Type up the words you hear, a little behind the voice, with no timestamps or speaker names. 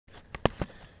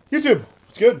YouTube,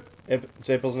 it's good. It's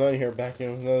April's90 here, back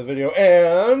in with another video,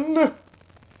 and...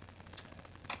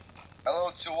 Hello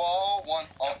to all, one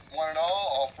and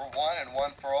all for one, and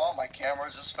one for all. My camera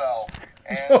just fell.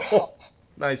 And,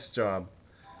 nice job.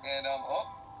 And,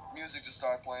 music just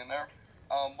started playing there.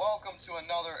 Welcome to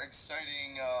another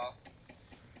exciting,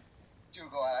 you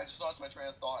go ahead. I just lost my train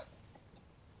of thought.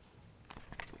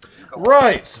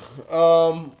 Right.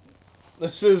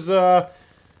 This is,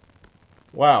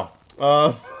 wow.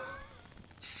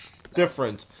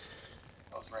 Different.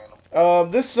 That was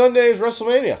random. This Sunday is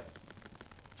WrestleMania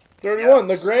 31,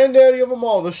 yes. The granddaddy of them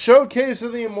all, the showcase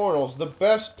of the Immortals, the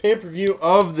best pay-per-view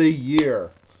of the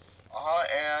year.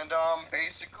 And,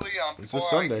 basically, it's this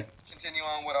Sunday. Continue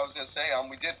on what I was going to say,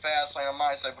 we did Fastlane on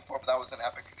my side before, but that was an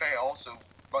epic fail, so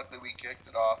luckily we kicked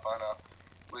it off on,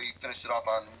 we finished it off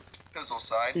on Pizzle's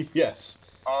side. Yes.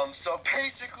 So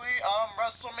basically,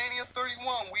 WrestleMania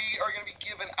 31, we are going to be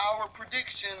giving our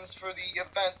predictions for the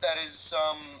event that is,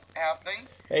 happening.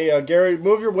 Hey, Gary,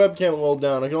 move your webcam a little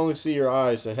down. I can only see your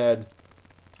eyes and head.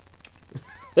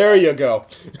 There you go.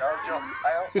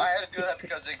 I had to do that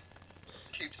because it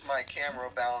keeps my camera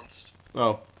balanced.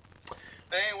 Oh.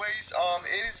 But anyways,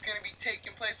 it is going to be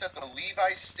taking place at the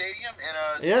Levi's Stadium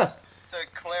in, Santa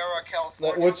Clara,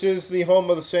 California. Which is the home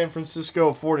of the San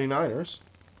Francisco 49ers.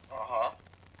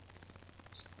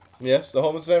 Yes, the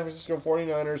home of the San Francisco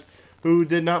 49ers, who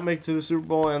did not make it to the Super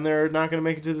Bowl, and they're not going to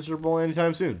make it to the Super Bowl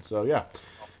anytime soon. So, yeah.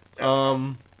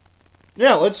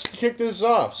 Yeah, let's kick this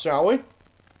off, shall we?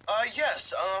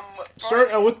 Yes.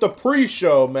 Start with the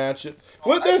pre-show match.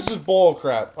 This is bull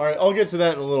crap. All right, I'll get to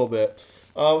that in a little bit.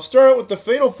 We'll start out with the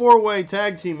Fatal 4-Way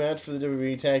Tag Team match for the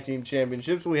WWE Tag Team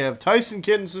Championships. We have Tyson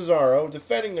Kidd and Cesaro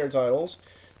defending their titles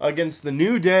against the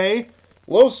New Day,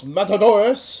 Los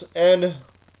Matadores, and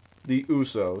the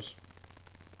Usos.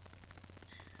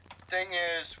 Thing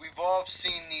is, we've all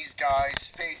seen these guys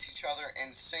face each other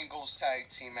in singles tag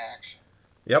team action.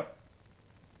 Yep.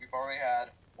 We've already had.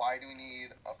 Why do we need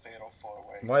a Fatal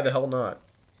 4-Way? Why the hell not?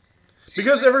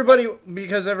 Because everybody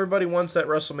wants that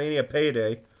WrestleMania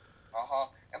payday.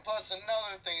 And plus,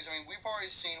 another thing is, we've already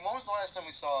seen. When was the last time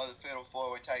we saw the Fatal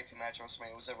 4-Way tag team match at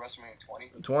WrestleMania? Was that WrestleMania 20?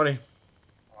 20.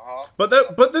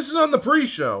 But this is on the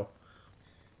pre-show.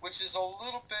 Which is a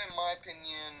little bit, in my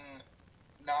opinion,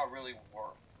 not really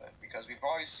worth it. Because we've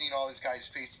already seen all these guys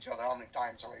face each other how many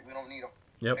times already. We don't need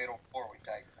a Fatal 4-Way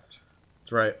tag match.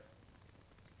 That's right.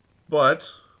 But,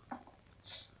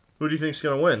 who do you think's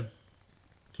going to win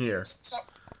here? So,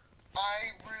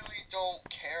 I really don't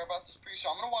care about this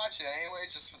pre-show. I'm going to watch it anyway,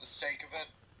 just for the sake of it.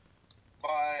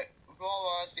 But, with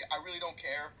all honesty, I really don't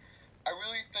care. I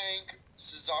really think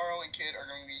Cesaro and Kidd are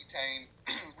going to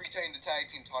retain the tag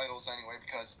team titles anyway,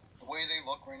 because the way they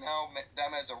look right now,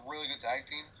 them as a really good tag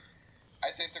team, I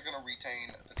think they're going to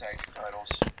retain the tag team titles.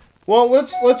 Well,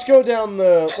 let's go down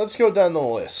the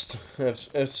list,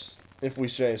 if we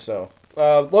say so.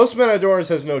 Los Matadores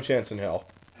has no chance in hell.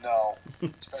 No,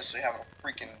 especially having a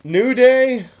freaking New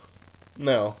Day.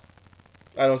 No,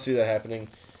 I don't see that happening.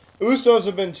 Usos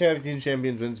have been tag team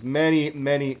champions many,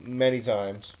 many, many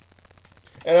times.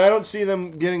 And I don't see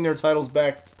them getting their titles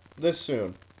back this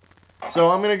soon.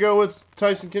 So I'm going to go with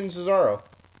Tyson Kidd and Cesaro.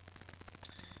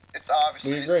 It's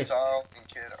obviously Cesaro and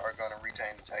Kidd are going to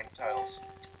retain the tag titles.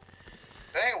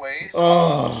 But anyways...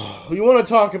 you want to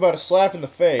talk about a slap in the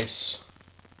face.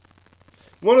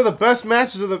 One of the best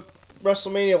matches of the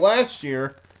WrestleMania last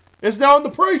year is now in the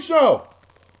pre-show.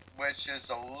 Which is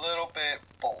a little bit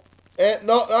bull.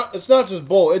 It's not just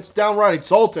bull. It's downright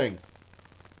insulting.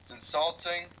 It's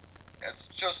insulting. It's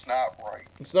just not right.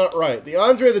 It's not right. The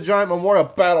Andre the Giant Memorial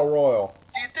Battle Royal.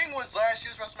 See, the thing was, last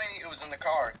year's WrestleMania, it was in the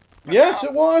card. Yes,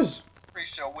 it was.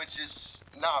 Pre-show, which is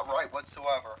not right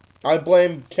whatsoever. I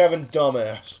blame Kevin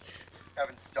Dumbass.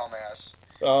 Kevin Dumbass.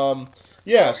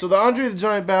 Yeah, so the Andre the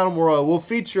Giant Battle Royal will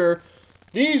feature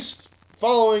these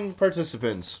following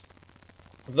participants.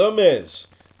 The Miz,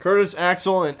 Curtis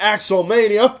Axel and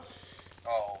Axelmania.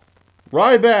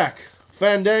 Ryback,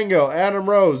 Fandango, Adam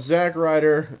Rose, Zack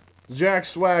Ryder, Jack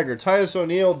Swagger, Titus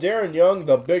O'Neil, Darren Young,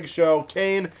 The Big Show,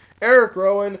 Kane, Eric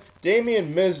Rowan,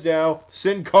 Damian Mizdow,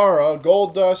 Sin Cara,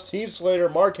 Goldust, Heath Slater,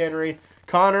 Mark Henry,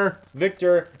 Connor,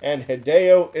 Victor, and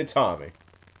Hideo Itami.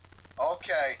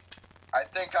 Okay, I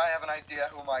think I have an idea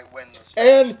who might win this match.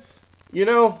 And, you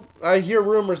know, I hear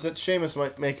rumors that Sheamus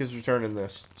might make his return in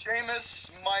this.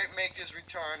 Sheamus might make his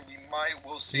return.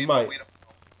 We'll see. He might. But we don't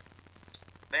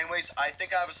know. Anyways, I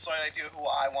think I have a slight idea who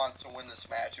I want to win this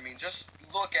match. Just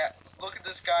look at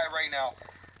this guy right now.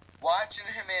 Watching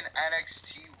him in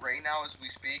NXT right now as we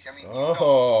speak. You're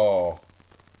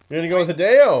gonna go with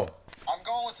Hideo. I'm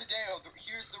going with Hideo.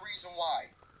 Here's the reason why.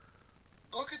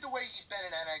 look at the way he's been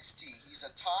in NXT. He's a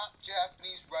top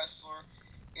Japanese wrestler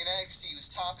in NXT. He was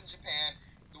top in Japan.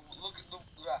 Look at the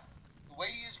way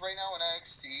he is right now in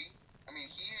NXT. I mean,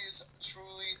 he is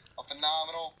truly a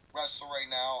phenomenal wrestler right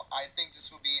now. I think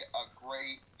this would be a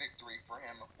great victory for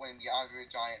him winning the Andre the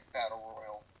Giant Battle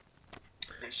Royal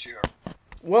this year.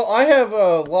 Well, I have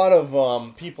a lot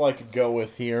of people I could go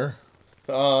with here.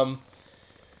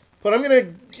 But I'm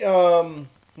gonna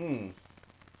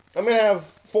have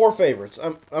 4 favorites.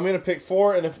 I'm gonna pick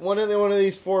 4, and if one of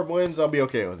these 4 wins, I'll be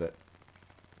okay with it.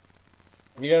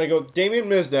 You gotta go Damien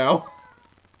Mizdow.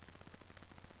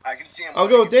 I can see him. I'll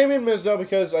go with Damien Mizdow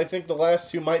because I think the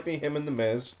last 2 might be him and The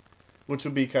Miz, which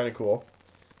would be kind of cool.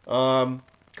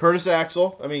 Curtis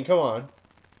Axel. I mean, come on,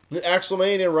 the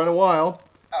Axelmania running wild.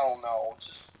 Oh no,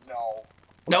 just no.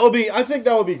 I think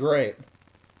that would be great.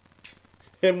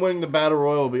 Him winning the Battle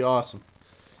Royal would be awesome.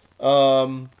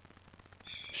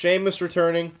 Sheamus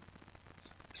returning.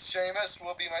 Sheamus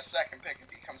will be my second pick if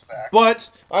he comes back. But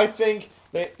I think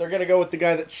they're going to go with the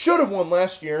guy that should have won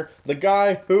last year. The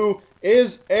guy who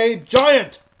is a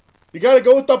giant. You got to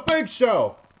go with the Big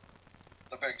Show.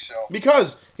 The Big Show.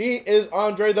 Because he is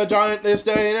Andre the Giant this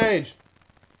day and age.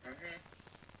 Mm-hmm.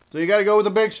 So you got to go with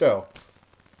the Big Show.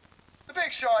 The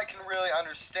Big Show I can really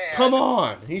understand. Come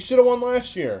on. He should have won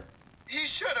last year. He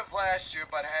should have last year,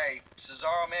 but hey,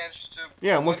 Cesaro managed to...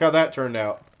 Yeah, and look how that turned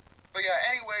out. But yeah,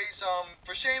 anyways,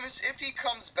 for Sheamus, if he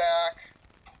comes back,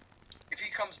 I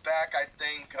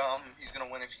think he's going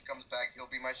to win. If he comes back, he'll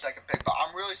be my second pick. But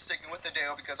I'm really sticking with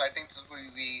Hideo because I think this will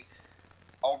be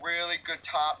a really good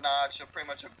top-notch, pretty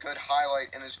much a good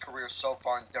highlight in his career so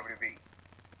far in WWE.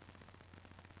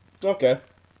 Okay.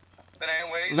 But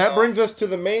anyways... And that brings us to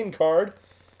the main card,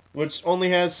 which only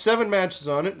has 7 matches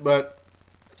on it, but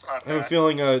it's not I have a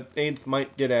feeling an 8th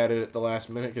might get added at the last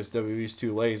minute because WWE's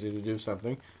too lazy to do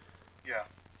something. Yeah.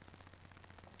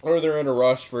 Or they're in a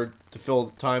rush to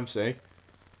fill time's sake.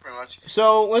 Pretty much.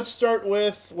 So let's start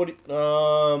with How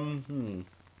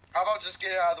about just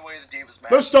get it out of the way of the Divas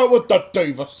match? Let's start with the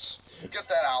Divas. Get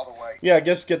that out of the way. Yeah,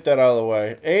 get that out of the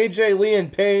way. AJ Lee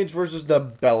and Paige versus the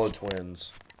Bella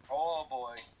Twins. Oh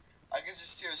boy, I can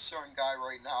just hear a certain guy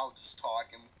right now just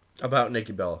talking about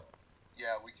Nikki Bella.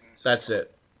 Yeah, we can. That's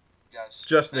it. Yes.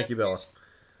 Just Nikki Bella.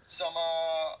 Some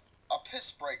a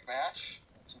piss break match.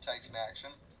 Some tag team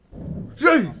action.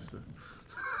 Jeez.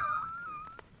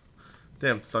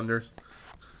 Damn Thunders.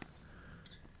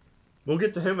 We'll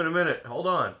get to him in a minute. Hold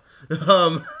on.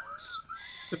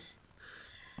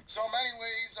 So,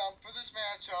 anyways, for this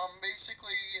match,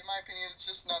 basically, in my opinion, it's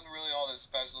just nothing really all that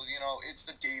special. You know, it's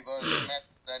the Divas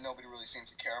that nobody really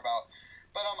seems to care about.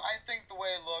 But I think the way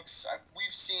it looks,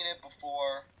 we've seen it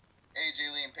before.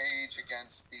 AJ Lee and Paige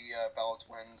against the Bella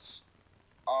Twins.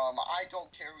 I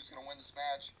don't care who's going to win this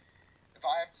match. If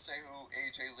I have to say who,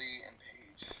 AJ Lee and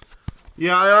Paige.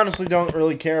 Yeah, I honestly don't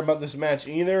really care about this match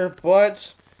either,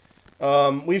 but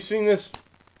we've seen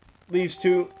these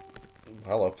 4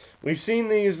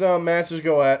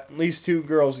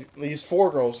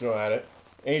 girls go at it.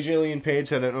 AJ Lee and Paige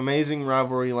had an amazing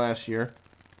rivalry last year.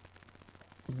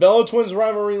 Bella Twins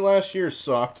rivalry last year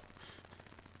sucked.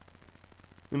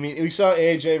 I mean, we saw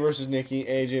AJ versus Nikki,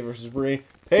 AJ versus Brie,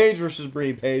 Paige versus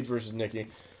Brie, Paige versus Nikki.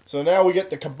 So now we get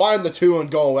to combine the 2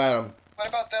 and go at them. What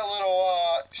about that little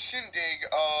shindig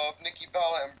of Nikki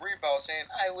Bella and Brie Bella saying,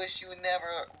 "I wish you were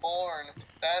never born"?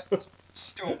 That's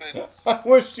stupid. I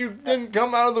wish you didn't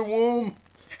come out of the womb.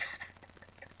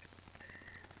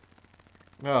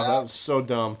 Oh, that was so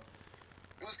dumb.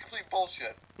 It was complete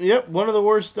bullshit. Yep, one of the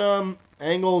worst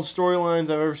angles, storylines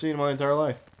I've ever seen in my entire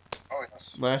life. Oh,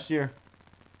 yes. Last year.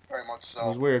 Very much so. It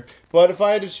was weird. But if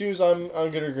I had to choose, I'm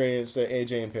going to agree. It's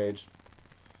AJ and Paige.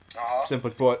 Simply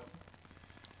put.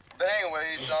 But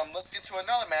anyways, let's get to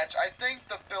another match. I think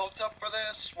the build-up for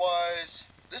this was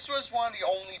one of the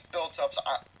only build-ups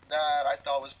that I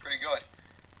thought was pretty good.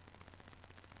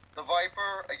 The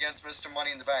Viper against Mr.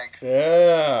 Money in the Bank.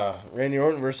 Yeah, Randy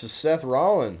Orton versus Seth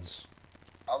Rollins.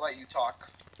 I'll let you talk.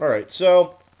 All right,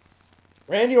 so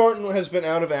Randy Orton has been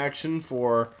out of action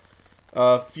for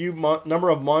a number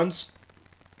of months.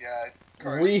 Yeah.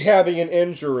 Rehabbing an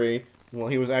injury. Well,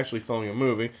 he was actually filming a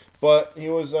movie, but he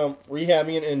was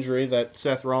rehabbing an injury that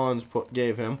Seth Rollins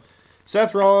gave him.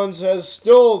 Seth Rollins is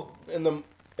still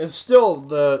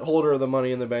the holder of the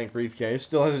Money in the Bank briefcase.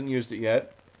 Still hasn't used it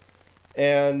yet,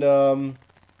 and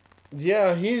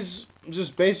yeah, he's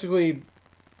just basically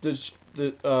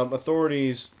the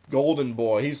authorities' golden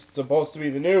boy. He's supposed to be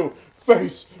the new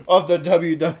face of the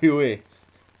WWE.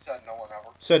 Said no one ever.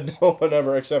 Said no one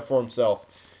ever except for himself.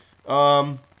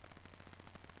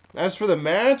 As for the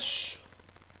match,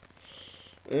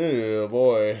 oh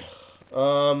boy.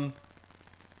 You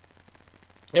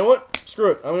know what?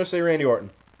 Screw it. I'm going to say Randy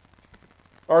Orton.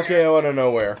 RKO out of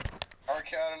nowhere.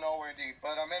 RKO out of nowhere, indeed.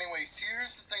 But, anyways,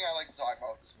 here's the thing I like to talk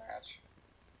about with this match.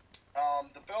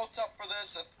 The build-up for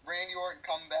this, Randy Orton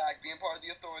come back, being part of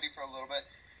the Authority for a little bit.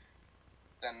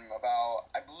 Then about,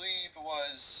 I believe it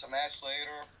was a match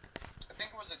later. I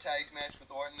think it was a tag match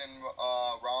with Orton and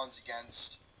Rollins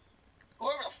against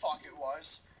whoever the fuck it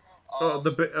was.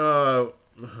 No.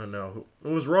 It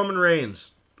was Roman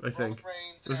Reigns, I think. Roman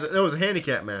Reigns. It was a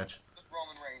handicap match. It was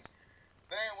Roman Reigns.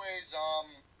 But anyways,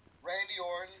 Randy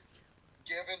Orton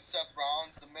giving Seth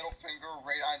Rollins the middle finger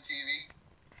right on TV.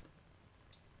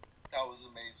 That was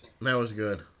amazing. That was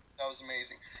good. That was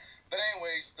amazing. But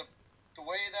anyways, the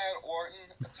way that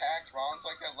Orton attacked Rollins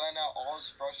like that, letting out all his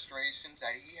frustrations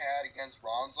that he had against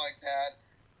Rollins like that,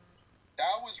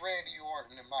 that was Randy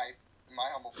Orton in my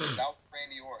humble opinion. That was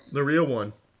Randy Orton. The real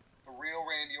one. The real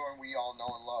Randy Orton we all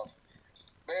know and love.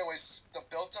 But anyways, the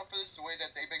build-up for this, the way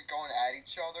that they've been going at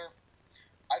each other,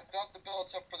 I thought the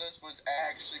build-up for this was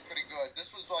actually pretty good.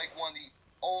 This was like only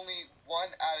 1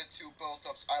 out of 2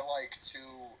 build-ups I like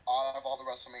out of all the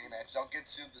WrestleMania matches. I'll get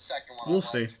to the second one. We'll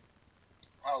see.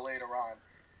 Later on.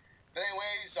 But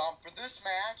anyways, for this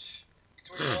match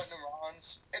between Orton and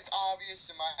Rollins, it's obvious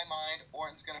in my mind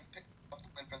Orton's going to pick up the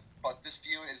win, but this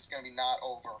feud is going to be not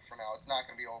over for now. It's not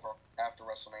going to be over after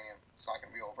WrestleMania. It's not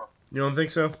going to be over. You don't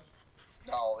think so?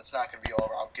 No, it's not going to be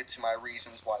over. I'll get to my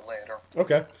reasons why later.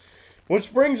 Okay.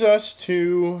 Which brings us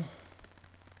to...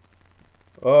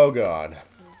 Oh, God.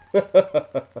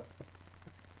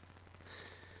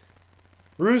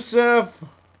 Rusev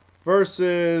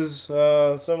versus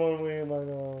someone we might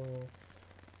know.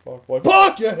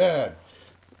 Buckethead!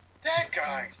 That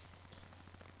guy!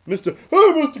 Hey,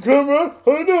 Mr. Cameron,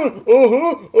 how you doing?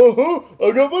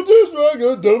 I got my tits right,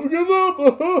 don't forget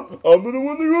that. I'm gonna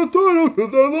win the U.S. title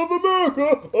because I love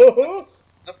America.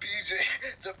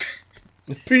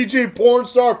 The PG porn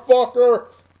star fucker.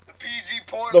 The PG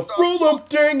porn star. The Fruit Loop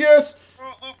Dingus.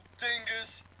 Fruit Loop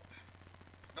Dingus.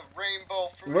 The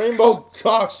Rainbow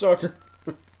cocksucker.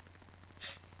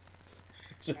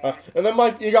 And then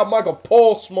you got Michael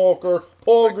Pole Smoker,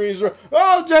 Pole Greaser.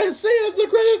 Oh, John Cena's the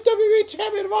greatest WWE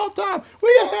champion of all time.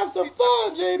 We can have some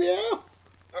fun, JBL.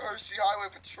 The Hershey Highway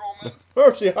Patrolman.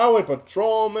 Hershey Highway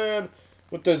Patrolman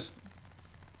with this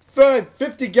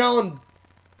 50-gallon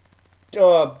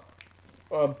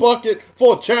bucket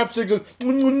full of chapsticks.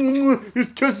 He's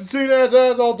kissing Cena's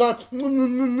ass all the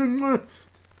time.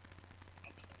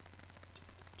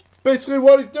 Basically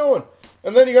what he's doing.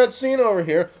 And then you got Cena over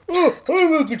here. Oh, I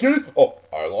lose the kitties. Oh,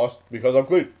 I lost because I'm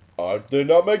clean. I did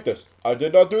not make this. I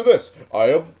did not do this. I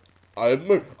am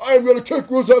gonna kick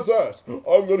Rusev's ass.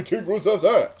 I'm gonna kick Rusev's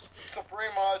ass. So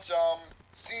pretty much,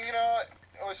 Cena,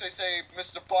 or should I say,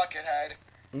 Mr. Buckethead.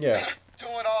 Yeah.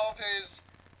 Doing all of his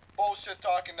bullshit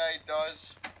talking that he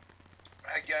does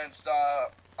against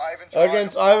Ivan Drago.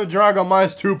 Against Ivan Drago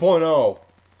minus 2.0.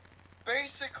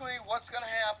 Basically, what's going to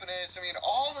happen is,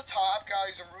 all the top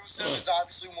guys, and Rusev is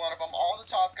obviously one of them, all the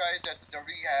top guys that the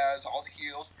WWE has, all the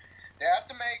heels, they have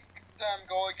to make them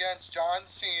go against John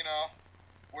Cena,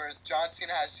 where John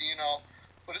Cena has to,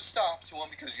 put a stop to him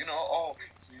because,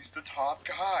 he's the top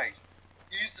guy.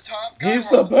 He's the top guy. He's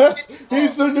the best.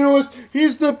 He's the newest.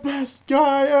 He's the best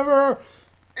guy ever.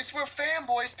 It's where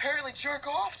fanboys apparently jerk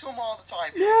off to him all the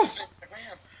time. Yes.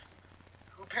 Man,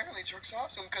 who apparently jerks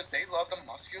off to him because they love the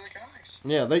muscular guys.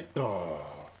 Yeah, they... Oh,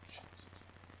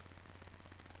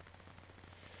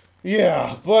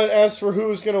 yeah, but as for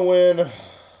who's going to win...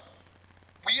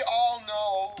 We all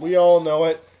know. We all know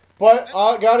it. But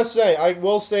I gotta say, I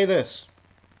will say this.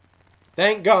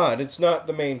 Thank God it's not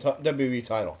the main WWE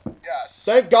title. Yes.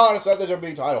 Thank God it's not the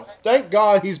WWE title. Thank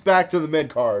God he's back to the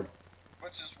mid-card.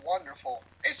 Which is wonderful.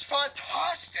 It's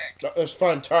fantastic. It's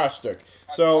fantastic.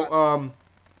 So,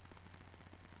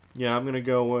 yeah, I'm gonna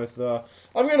go with,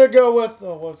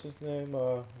 what's his name?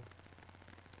 I'm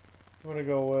gonna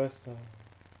go with,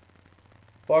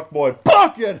 Fuckboy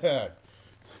Buckethead!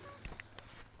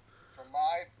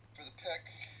 For the pick,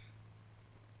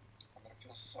 I'm gonna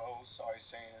feel so sorry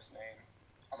saying his name.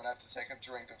 I'm gonna have to take a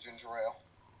drink of ginger ale.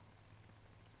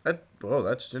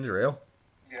 That's ginger ale?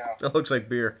 Yeah. That looks like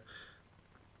beer.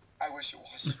 I wish it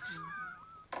was.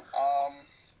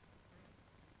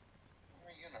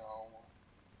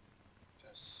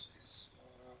 This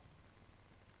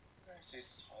is,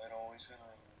 his title, he's gonna,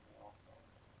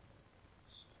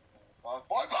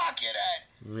 Boy Buckethead!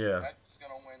 Yeah. That's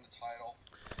gonna win the title.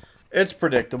 It's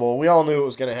predictable. We all knew it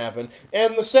was going to happen.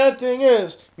 And the sad thing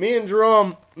is, me and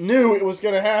Jerome knew it was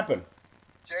going to happen.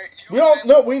 Jay,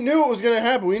 we knew it was going to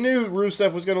happen. We knew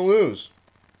Rusev was going to lose.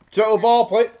 So of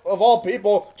all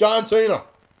people, John Cena.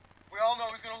 We all know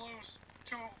he's gonna lose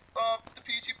to the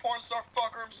PG porn star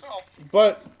fucker himself.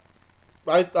 But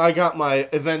I got my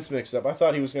events mixed up. I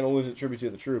thought he was going to lose at Tribute to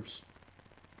the Troops.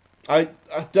 I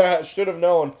should have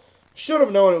known. Should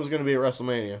have known it was going to be at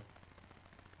WrestleMania.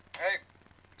 Hey,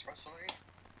 it's WrestleMania.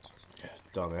 Yeah,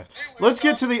 dumbass. Anyway, Let's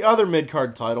get to the other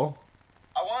mid-card title.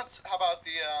 How about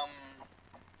the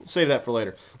Save that for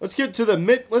later. Let's get to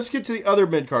the other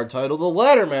mid-card title, the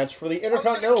ladder match for the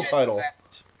Intercontinental title.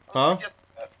 I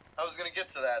was gonna get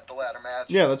to that, the ladder match.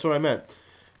 Yeah, that's what I meant.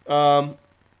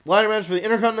 Ladder match for the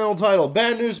Intercontinental title.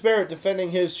 Bad News Barrett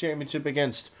defending his championship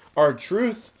against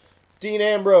R-Truth, Dean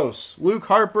Ambrose, Luke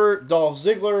Harper, Dolph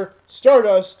Ziggler,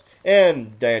 Stardust,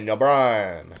 and Daniel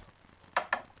Bryan.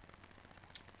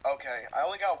 Okay, I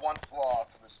only got one flaw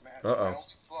for this match. Uh-oh. My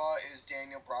only flaw is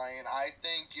Daniel Bryan. I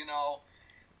think,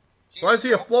 Why is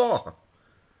he a flaw?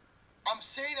 I'm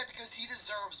saying that because he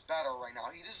deserves better right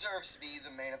now. He deserves to be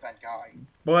the main event guy.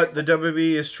 But the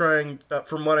WWE is trying,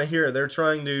 from what I hear, they're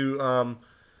trying to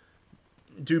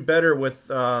do better with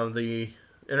the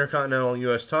Intercontinental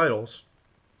U.S. titles.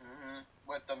 Mm-hmm.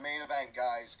 With the main event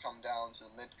guys come down to the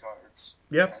mid-cards.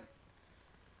 Yep.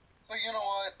 But you know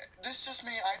what? This is just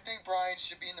me. I think Bryan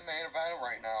should be in the main event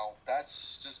right now.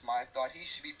 That's just my thought. He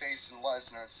should be facing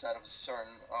Lesnar instead of a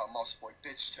certain muscle boy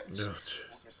bitch tits. No.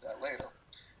 We'll get to that later.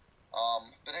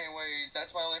 But anyways,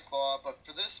 that's my only flaw. But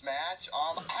for this match,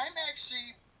 I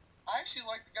actually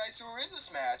like the guys who are in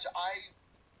this match.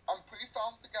 I'm pretty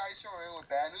fond with the guys who are in with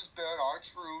Bad News Barrett,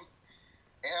 R-Truth,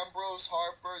 Ambrose,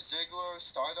 Harper, Ziggler,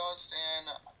 Stardust, and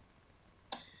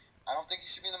I don't think he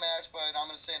should be in the match, but I'm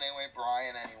gonna say it anyway,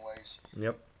 Bryan anyways.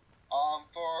 Yep.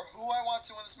 For who I want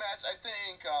to win this match, I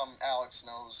think Alex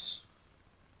knows.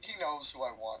 He knows who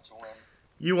I want to win.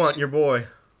 You want your boy.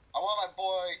 I want my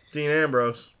boy, Dean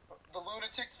Ambrose. the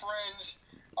Lunatic Fringe,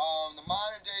 the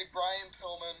modern day Brian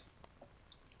Pillman.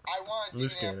 I want Dean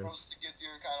Ambrose to get the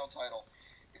Intercontinental title.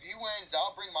 If he wins,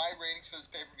 I'll bring my ratings for this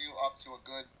pay-per-view up to a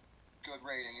good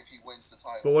rating if he wins the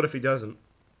title. But what if he doesn't?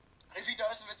 If he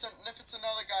does, if it's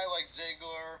another guy like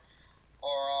Ziggler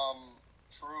or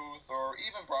Truth or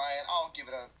even Bryan, I'll give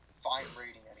it a fine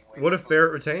rating anyway. What if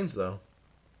Barrett retains, though?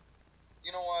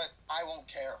 You know what? I won't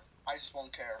care. I just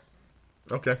won't care.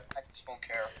 Okay. I just won't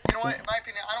care. You know what? In my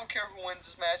opinion, I don't care who wins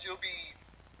this match. It'll be...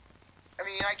 I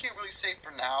mean, I can't really say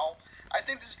for now. I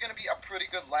think this is going to be a pretty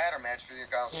good ladder match for the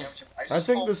Intercontinental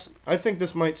Championship. I think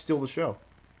this might steal the show.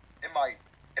 It might.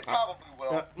 It probably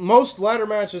will. Most ladder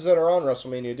matches that are on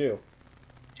WrestleMania do.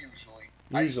 Usually.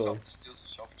 I just hope this steals the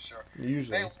show for sure.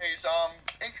 Usually. Anyways,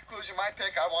 in conclusion, my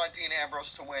pick, I want Dean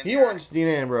Ambrose to win. He wants Dean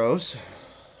Ambrose.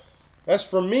 As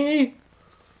for me,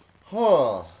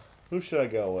 who should I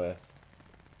go with?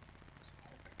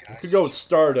 I could go with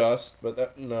Stardust, but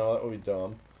that would be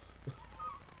dumb.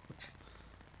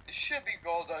 It should be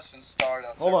Goldust and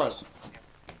Stardust. Hold on.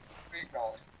 Keep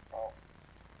going. Oh.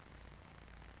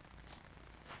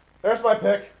 There's my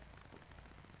pick.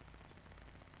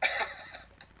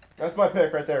 That's my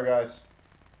pick right there, guys.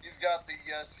 He's got the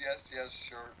yes, yes, yes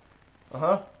shirt.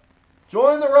 Uh-huh.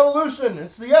 Join the revolution.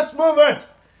 It's the yes movement.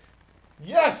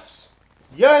 Yes.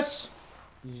 Yes.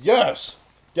 Yes.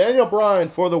 Daniel Bryan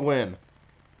for the win.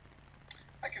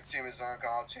 I can see him as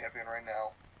Intercontinental champion right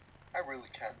now. I really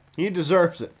can. He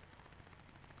deserves it.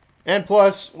 And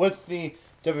plus, with the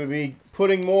WWE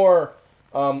putting more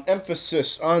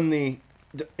emphasis on the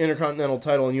Intercontinental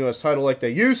title and U.S. title like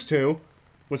they used to,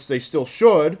 which they still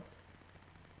should,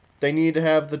 they need to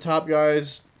have the top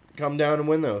guys come down and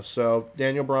win those. So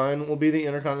Daniel Bryan will be the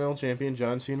Intercontinental champion.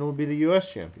 John Cena will be the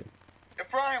U.S. champion. If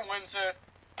Bryan wins it,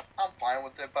 I'm fine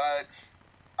with it, but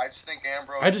I just think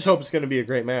Ambrose... I just hope it's going to be a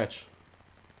great match.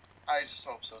 I just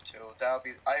hope so, too.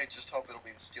 I just hope it'll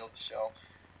be the steal of the show.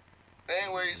 But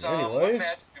anyways, what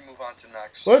match do we move on to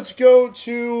next? Let's go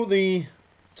to the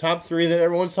top three that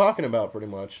everyone's talking about, pretty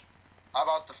much. How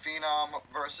about the Phenom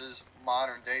versus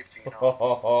modern day Phenom?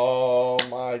 Oh,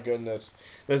 my goodness.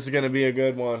 This is going to be a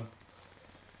good one.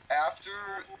 After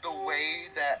the way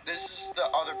that... This is the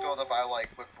other build-up I like,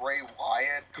 with Bray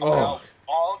Wyatt coming out.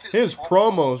 All of his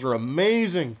promos are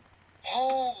amazing.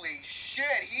 Holy shit,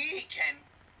 he can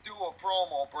do a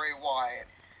promo, Bray Wyatt.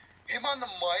 Him on the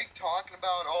mic talking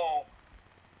about,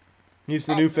 he's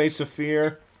the new face of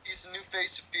fear. He's the new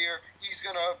face of fear. He's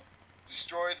going to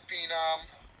destroy the Phenom.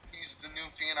 He's the new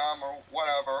Phenom or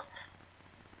whatever.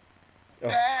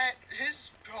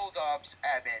 His build-ups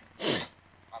have been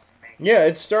amazing. Yeah,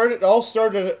 it all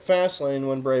started at Fastlane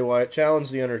when Bray Wyatt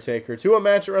challenged The Undertaker to a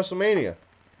match at WrestleMania.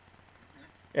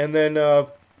 And then a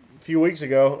few weeks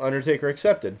ago, Undertaker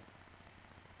accepted.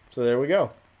 So there we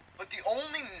go. But the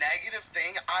only negative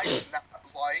thing I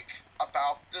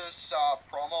this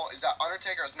promo is that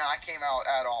Undertaker has not came out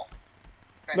at all.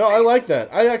 No, I like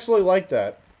that. I actually like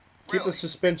that. Keep Really? the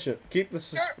suspension. Care to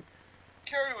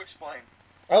explain?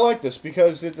 I like this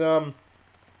because it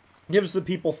gives the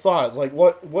people thoughts. Like,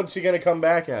 what's he going to come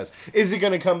back as? Is he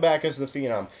going to come back as the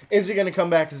Phenom? Is he going to come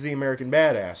back as the American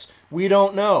Badass? We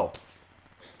don't know.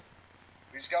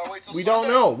 We just gotta wait till We Sunday.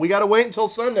 don't know. We got to wait until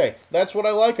Sunday. That's what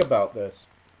I like about this.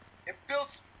 It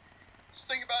builds. Just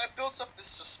think about it. It builds up this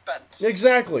suspense.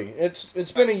 Exactly.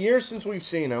 It's been a year since we've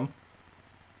seen him.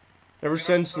 Ever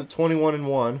since the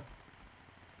 21-1.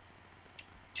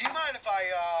 Do you mind if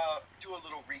I do a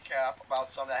little recap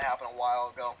about something that happened a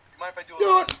while ago? Do you mind if I do a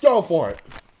No, little... go for it.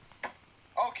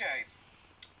 Okay.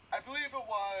 I believe it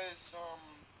was,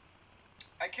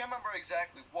 I can't remember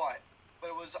exactly what,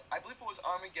 but I believe it was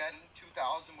Armageddon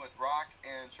 2000 with Rock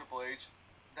and Triple H.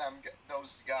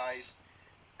 Those guys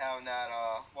having that,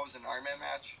 what was it, an Iron Man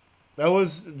match? That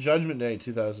was Judgment Day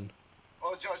 2000.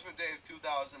 Oh, Judgment Day of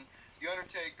 2000. The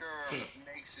Undertaker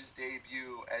makes his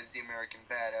debut as the American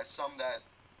Badass, something that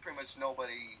pretty much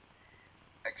nobody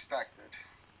expected,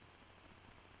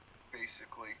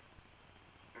 basically.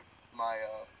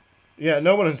 Yeah,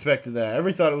 no one expected that.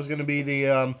 Everybody thought it was going to be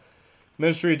the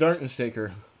Ministry of Darkness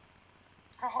Taker.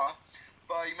 Uh-huh.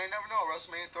 But you may never know.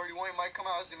 WrestleMania 31 might come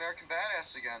out as the American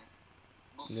Badass again.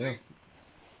 We'll see. Yeah.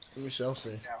 We shall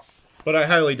see. Yeah. But I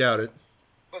highly doubt it.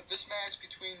 But this match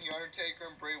between The Undertaker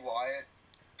and Bray Wyatt,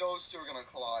 those two are going to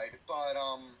collide. But,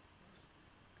 oh,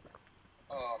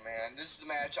 man. This is the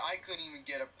match. I couldn't even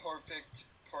get a perfect,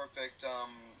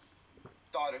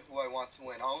 thought of who I want to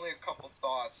win. Only a couple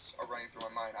thoughts are running through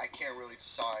my mind. I can't really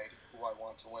decide who I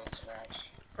want to win this match.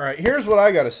 All right, here's what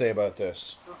I got to say about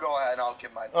this. You go ahead and I'll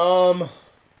give my thoughts.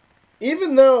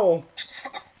 Even though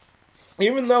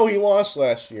he lost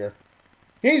last year,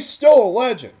 he's still a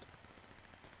legend.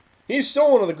 He's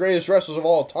still one of the greatest wrestlers of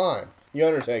all time. The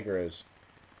Undertaker is.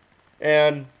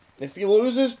 And if he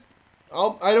loses,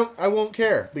 I won't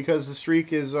care because the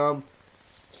streak is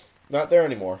not there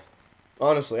anymore.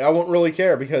 Honestly, I won't really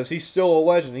care because he's still a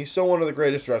legend. He's still one of the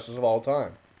greatest wrestlers of all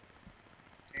time.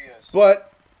 He is.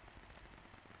 But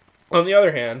on the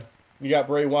other hand, you got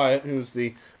Bray Wyatt, who's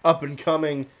the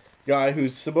up-and-coming guy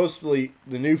who's supposedly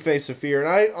the new face of fear, and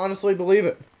I honestly believe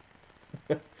it.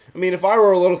 I mean, if I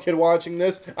were a little kid watching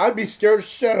this, I'd be scared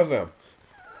shit of him.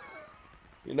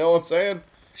 You know what I'm saying?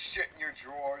 Shit in your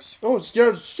drawers. Oh,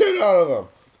 scared shit out of them.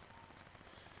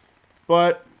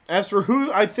 But as for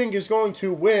who I think is going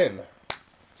to win,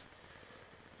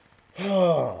 you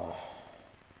know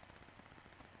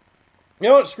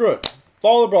what? Screw it.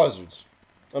 Follow the buzzards.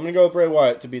 I'm going to go with Bray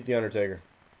Wyatt to beat The Undertaker.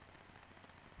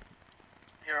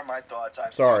 Here are my thoughts.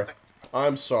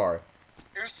 I'm sorry.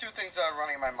 Here's two things that are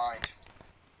running in my mind.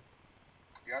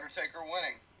 The Undertaker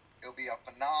winning. It'll be a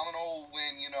phenomenal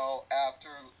win, after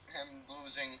him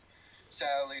losing,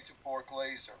 sadly, to Brock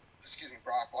Lesnar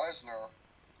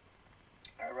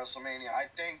at WrestleMania. I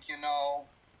think,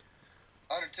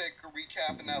 Undertaker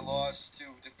recapping that loss to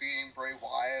defeating Bray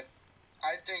Wyatt.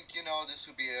 I think, this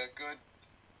would be a good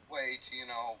way to,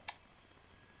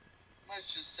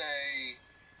 let's just say,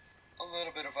 a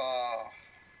little bit of a,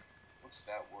 what's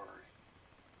that word?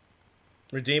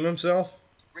 Redeem himself?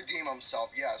 Redeem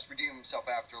himself, yes. Redeem himself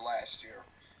after last year.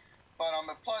 But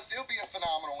plus, it'll be a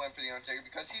phenomenal win for The Undertaker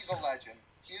because he's a legend.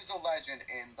 He is a legend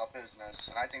in the business,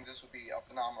 and I think this would be a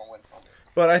phenomenal win for him.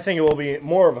 But I think it will be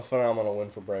more of a phenomenal win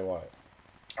for Bray Wyatt.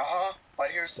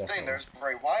 But here's the thing. There's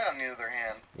Bray Wyatt on the other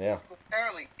hand. Yeah.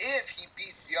 Apparently, if he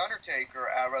beats The Undertaker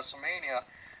at WrestleMania,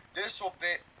 this will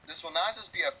not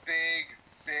just be a big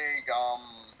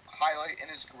highlight in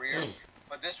his career,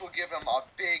 but this will give him a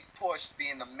big push to be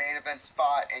in the main event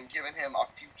spot and giving him a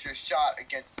future shot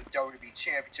against the WWE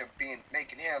Championship,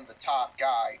 making him the top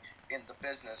guy in the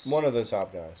business. One of the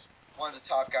top guys. One of the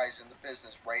top guys in the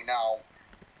business right now,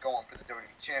 going for the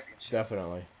WWE Championship.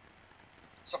 Definitely.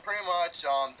 So pretty much,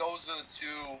 those are the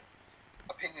two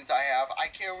opinions I have. I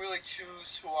can't really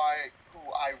choose who I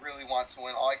really want to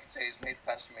win. All I can say is may the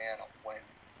best man win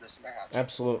this match.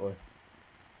 Absolutely.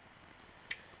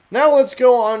 Now let's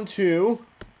go on to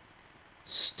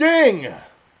Sting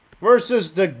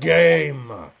versus The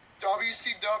Game.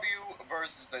 WCW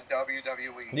versus the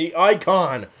WWE. The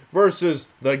Icon versus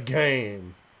The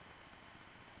Game.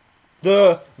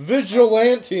 The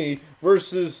Vigilante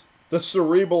versus the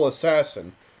Cerebral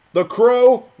Assassin. The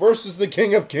Crow versus the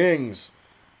King of Kings.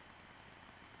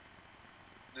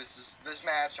 This is the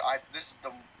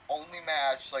only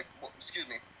match,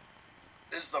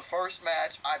 this is the first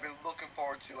match I've been looking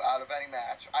forward to out of any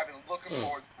match. I've been looking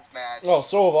forward to this match. Well,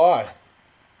 so have I.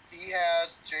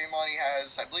 J Money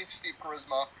has, I believe, Steve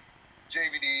Charisma.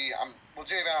 JVD.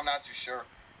 JVD, I'm not too sure,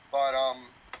 but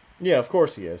Yeah, of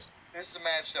course he is. this is a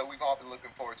match that we've all been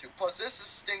looking forward to. Plus, this is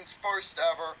Sting's first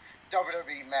ever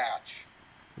WWE match.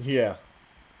 Yeah.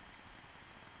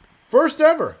 First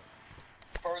ever.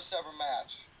 First ever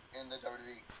match in the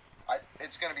WWE.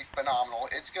 It's going to be phenomenal.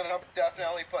 It's going to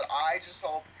definitely I just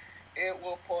hope it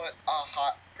will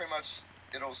pretty much,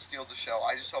 it'll steal the show.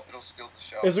 I just hope it'll steal the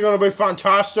show. Is it going to be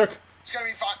fantastic? It's going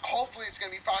to be fun. Hopefully it's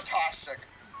going to be fantastic.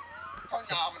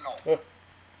 Phenomenal.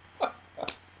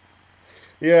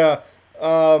 Yeah.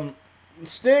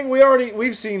 Sting,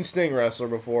 we've seen Sting wrestler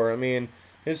before. I mean,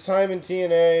 his time in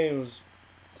TNA was...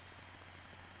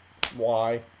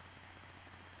 Why?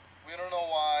 We don't know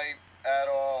why at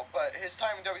all, but his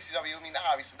time in WCW, I mean,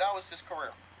 obviously, that was his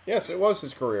career. Yes, it was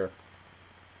his career.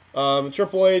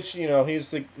 Triple H, he's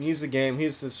the game.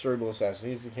 He's the cerebral assassin.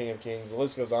 He's the king of kings. The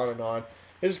list goes on and on.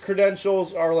 His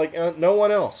credentials are like no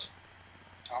one else.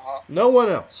 No one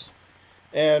else.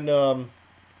 And, him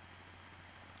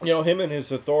and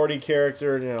his authority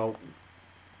character,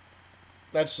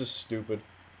 that's just stupid.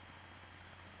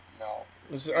 No.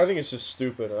 I think it's just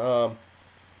stupid. And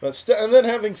then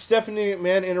having Stephanie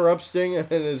McMahon interrupt Sting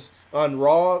on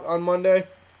Raw on Monday.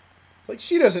 Like,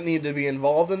 she doesn't need to be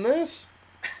involved in this.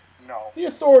 No. The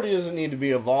Authority doesn't need to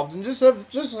be involved, and just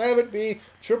have it be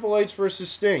Triple H versus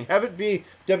Sting. Have it be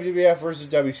WWF versus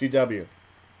WCW.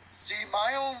 See,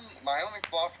 my only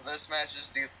flaw for this match is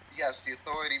the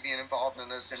Authority being involved in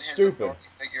this and his Stupid. authority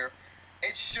figure.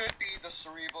 It should be the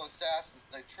Cerebral Assassins,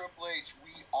 the Triple H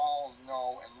we all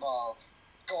know and love,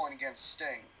 going against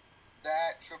Sting.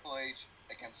 That Triple H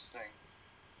against Sting.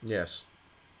 Yes.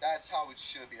 That's how it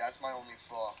should be. That's my only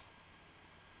flaw.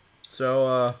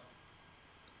 So,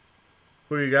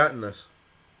 who you got in this?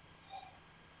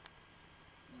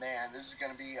 Man, this is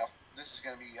gonna be a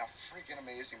freaking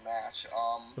amazing match.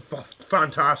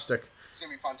 Fantastic. It's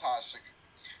gonna be fantastic.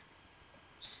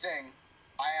 Sting.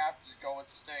 I have to go with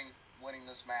Sting winning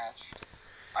this match.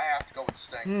 I have to go with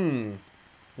Sting.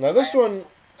 Now this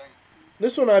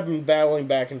one I've been battling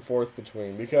back and forth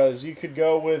between, because you could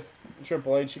go with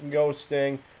Triple H, you can go with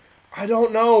Sting. I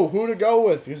don't know who to go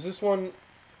with, because this one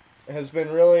has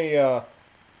been really, I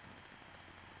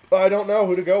don't know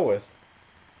who to go with.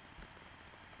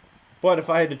 But if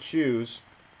I had to choose,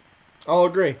 I'll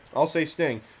agree. I'll say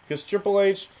Sting, because Triple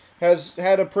H has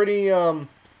had a pretty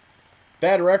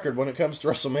bad record when it comes to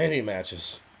WrestleMania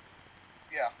matches.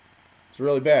 Yeah. It's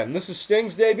really bad. And this is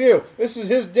Sting's debut. This is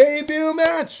his debut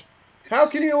match. How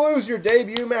can you lose your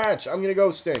debut match? I'm going to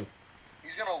go Sting.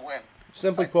 He's going to win.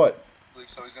 Simply put. I believe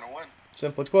so. He's going to win.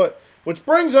 Simply put. Which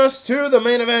brings us to the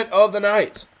main event of the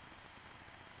night.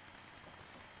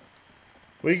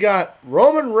 We got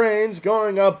Roman Reigns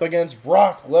going up against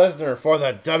Brock Lesnar for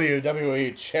the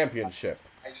WWE Championship.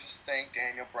 I just think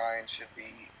Daniel Bryan should be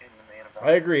in the main event.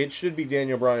 I agree. It should be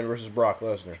Daniel Bryan versus Brock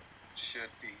Lesnar.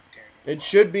 It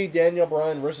should be Daniel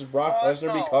Bryan versus Brock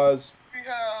Lesnar because...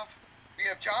 We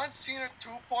have John Cena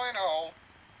 2.0,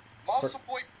 muscle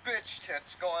boy bitch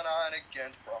tits going on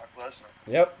against Brock Lesnar.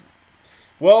 Yep.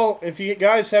 Well, if you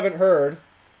guys haven't heard,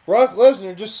 Brock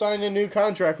Lesnar just signed a new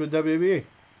contract with WWE.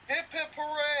 Hip hip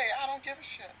hooray! I don't give a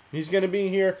shit. He's going to be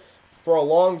here for a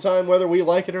long time, whether we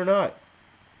like it or not.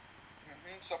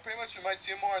 So pretty much we might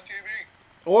see him more on TV.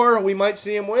 Or we might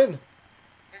see him win.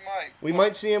 We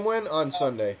might see him win on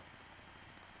Sunday.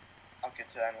 I'll get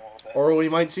to that in a little bit. Or we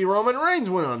might see Roman Reigns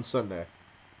win on Sunday.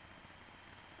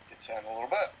 Get to that in a little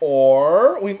bit.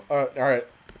 Or we... all right.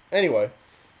 Anyway,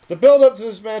 the build-up to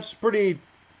this match is pretty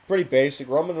basic.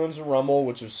 Roman wins a Rumble,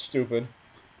 which is stupid.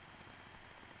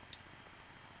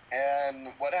 And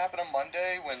what happened on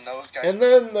Monday when those guys... And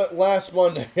then the last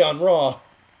Monday on Raw,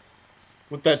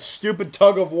 with that stupid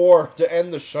tug of war to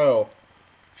end the show.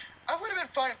 I would have been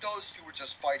fine if those two were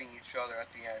just fighting each other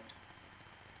at the end.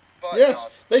 But yes,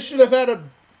 they should have had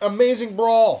an amazing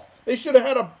brawl. They should have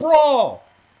had a brawl.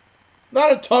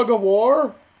 Not a tug of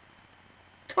war.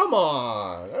 Come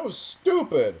on. That was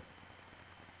stupid.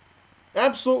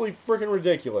 Absolutely freaking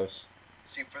ridiculous.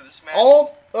 See, for this match... All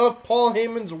of Paul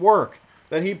Heyman's work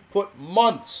that he put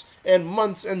months and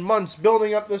months and months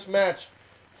building up this match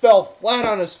fell flat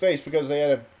on his face because they had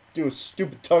to do a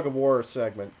stupid tug of war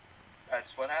segment.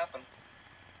 That's what happened.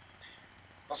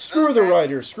 But screw the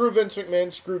writers. Screw Vince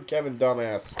McMahon. Screw Kevin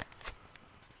Dumbass.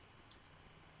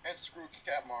 And screw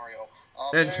Cat Mario.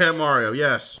 Cat Mario,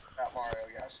 yes. Cat Mario,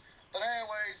 yes. But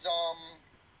anyways,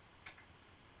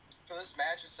 for this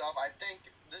match itself, I think,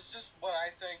 this is just what I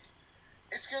think.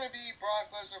 It's going to be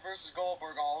Brock Lesnar versus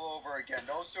Goldberg all over again.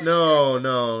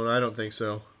 No, I don't think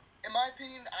so. In my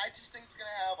opinion, I just think it's going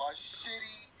to have a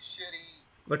shitty...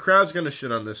 The crowd's going to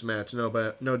shit on this match, no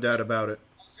doubt about it.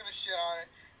 I was going to shit on it.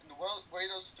 And the way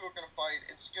those two are going to fight,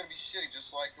 it's going to be shitty,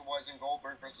 just like it was in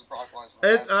Goldberg versus Brock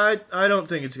Lesnar. I don't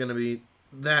think it's going to be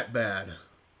that bad.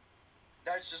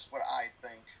 That's just what I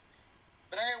think.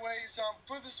 But anyways,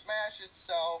 for this match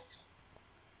itself,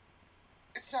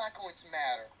 it's not going to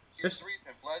matter. Here's the reason.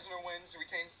 If Lesnar wins and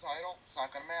retains the title, it's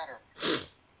not going to matter. If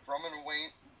Roman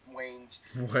Wayne's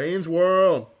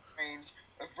World.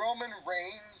 If Roman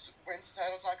Reigns wins the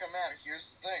title, it's not going to matter.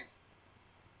 Here's the thing.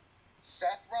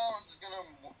 Seth Rollins is going to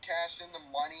cash in the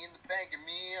Money in the Bank. And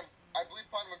I believe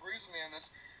Putnam agrees with me on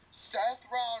this. Seth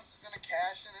Rollins is going to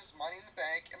cash in his Money in the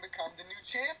Bank and become the new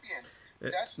champion.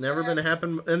 It's never been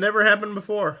happen. It never happened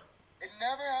before. It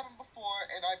never happened before,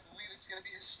 and I believe it's going to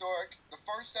be historic. The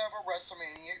first ever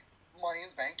WrestleMania Money in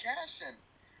the Bank cash in.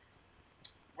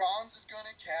 Rollins is going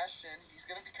to cash in. He's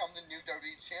going to become the new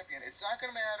WWE champion. It's not going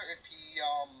to matter if he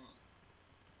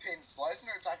pins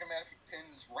Lesnar. It's not going to matter if he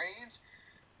pins Reigns.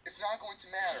 It's not going to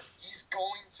matter. He's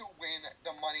going to win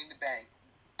the Money in the Bank.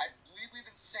 I believe we've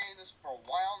been saying this for a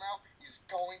while now. He's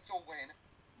going to win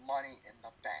Money in the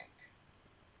Bank.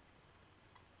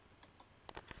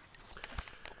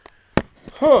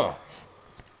 Huh.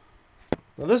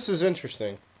 Well, this is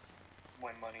interesting.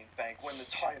 Win Money in the Bank. Win the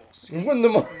titles. Win the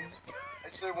money. I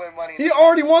said win Money in He the Bank.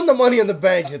 already won the Money in the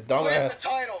Bank, you dumbass. Win the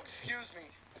title. Excuse me.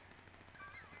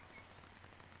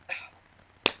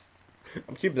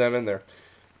 I'm keeping them in there.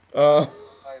 Title.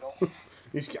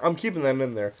 I'm keeping them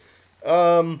in there.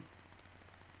 No,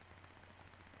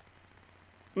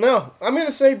 I'm going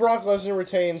to say Brock Lesnar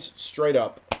retains straight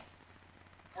up.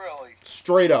 Really?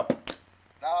 Straight up.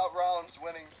 Now Rollins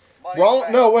winning Money in the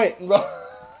Bank. No, wait.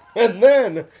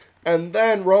 And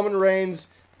then Roman Reigns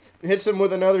hits him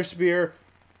with another spear.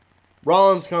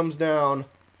 Rollins comes down,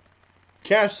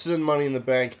 cashes in Money in the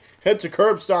Bank, hits a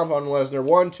curb stomp on Lesnar.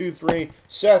 1, 2, 3.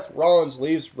 Seth Rollins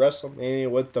leaves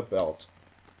WrestleMania with the belt.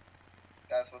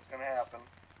 That's what's going to happen.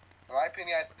 In my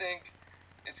opinion, I think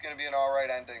it's going to be an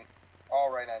alright ending.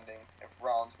 Alright ending if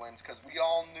Rollins wins, because we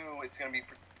all knew it's going to be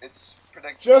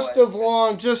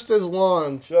predictable. Just as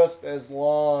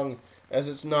long as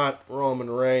it's not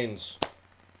Roman Reigns.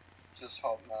 Just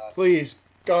hope not. Please,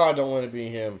 God, don't let it be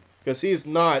him, because he's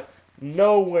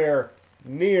nowhere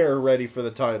near ready for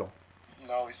the title.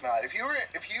 No, he's not. If you were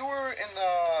in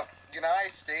the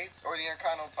United States or the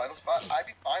Intercontinental title spot, I'd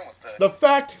be fine with it.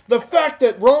 The fact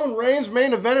that Roman Reigns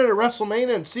main evented at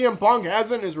WrestleMania and CM Punk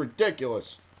hasn't is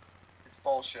ridiculous. It's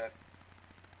bullshit.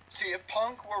 See, if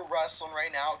Punk were wrestling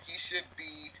right now, he should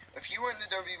be. If he were in the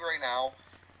WWE right now,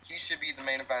 he should be the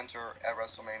main eventer at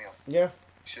WrestleMania. Yeah,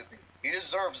 He should be. He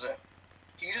deserves it.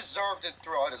 He deserved it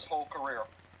throughout his whole career.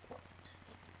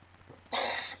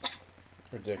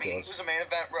 ridiculous. I mean, he was a main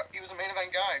event. He was a main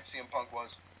event guy. CM Punk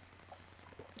was.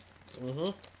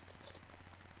 Mhm.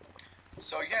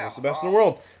 So yeah, He's the best in the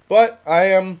world. But I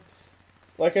am,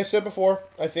 like I said before,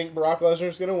 I think Brock Lesnar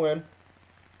is going to win,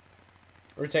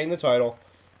 retain the title.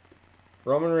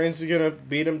 Roman Reigns is going to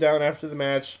beat him down after the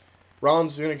match.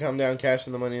 Rollins is going to come down, cash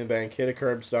in the Money in the Bank, hit a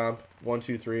curb stomp. 1,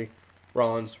 2, 3.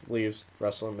 Rollins leaves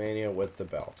WrestleMania with the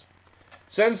belt.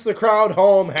 Sends the crowd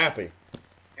home happy.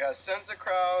 Yeah, sends the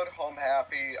crowd home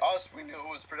happy. Us, we knew it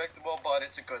was predictable, but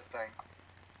it's a good thing.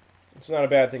 It's not a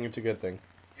bad thing, it's a good thing.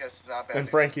 Yes, it's not bad. And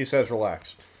Frankie says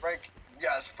relax. Frankie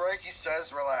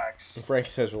says relax. And Frankie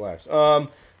says relax. Now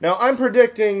I am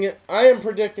predicting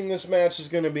this match is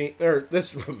going to be,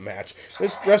 this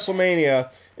WrestleMania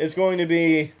is going to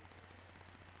be,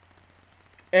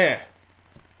 I'm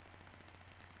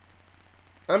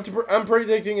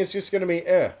predicting it's just going to be,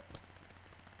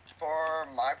 For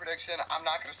my prediction, I'm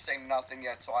not going to say nothing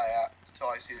yet till I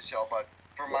see the show, but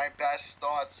for my best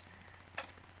thoughts,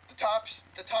 the top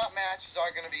matches are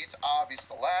going to be, it's obvious,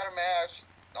 the ladder match,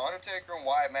 the Undertaker and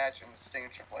Wyatt match, and the Sting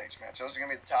and Triple H match. Those are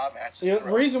going to be the top matches. Yeah,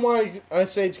 the reason why I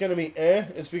say it's going to be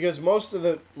is because most of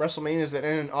the WrestleManias that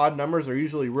end in odd numbers are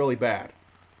usually really bad.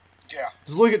 Yeah.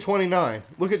 Just look at 29.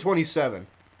 Look at 27.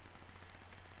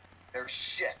 They're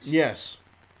shit. Yes.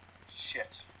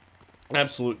 Shit.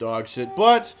 Absolute dog shit.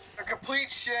 But they're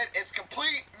complete shit. It's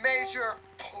complete major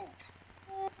poop.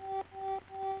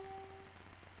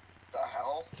 The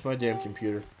hell? It's my damn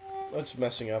computer. That's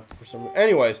messing up for some.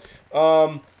 Anyways,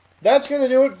 that's going to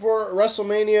do it for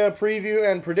WrestleMania preview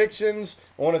and predictions.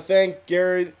 I want to thank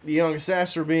Gary, the Young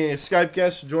Assassin, for being a Skype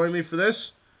guest to join me for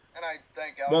this. And I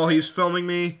thank Alexander. While he's filming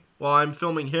me, while I'm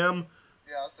filming him.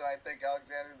 Yes, and I thank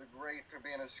Alexander the Great for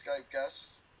being a Skype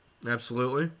guest.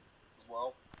 Absolutely. As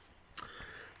well.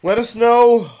 Let us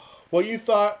know what you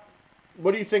thought.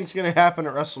 What do you think is going to happen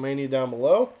at WrestleMania down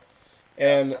below?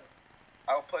 And yes,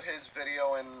 I will put his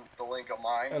video in the link of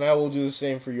mine. And I will do the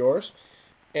same for yours.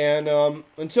 And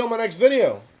until my next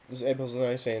video, this is April's and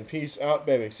I saying peace out,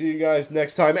 baby. See you guys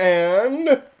next time,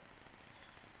 and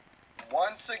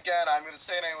once again, I'm going to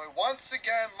say it anyway, once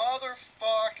again,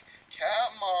 motherfuck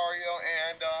Cat Mario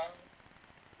and,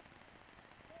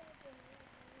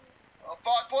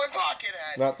 Fuckboy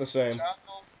Buckethead. Not the same. Ciao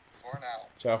for now.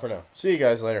 Ciao for now. See you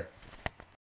guys later.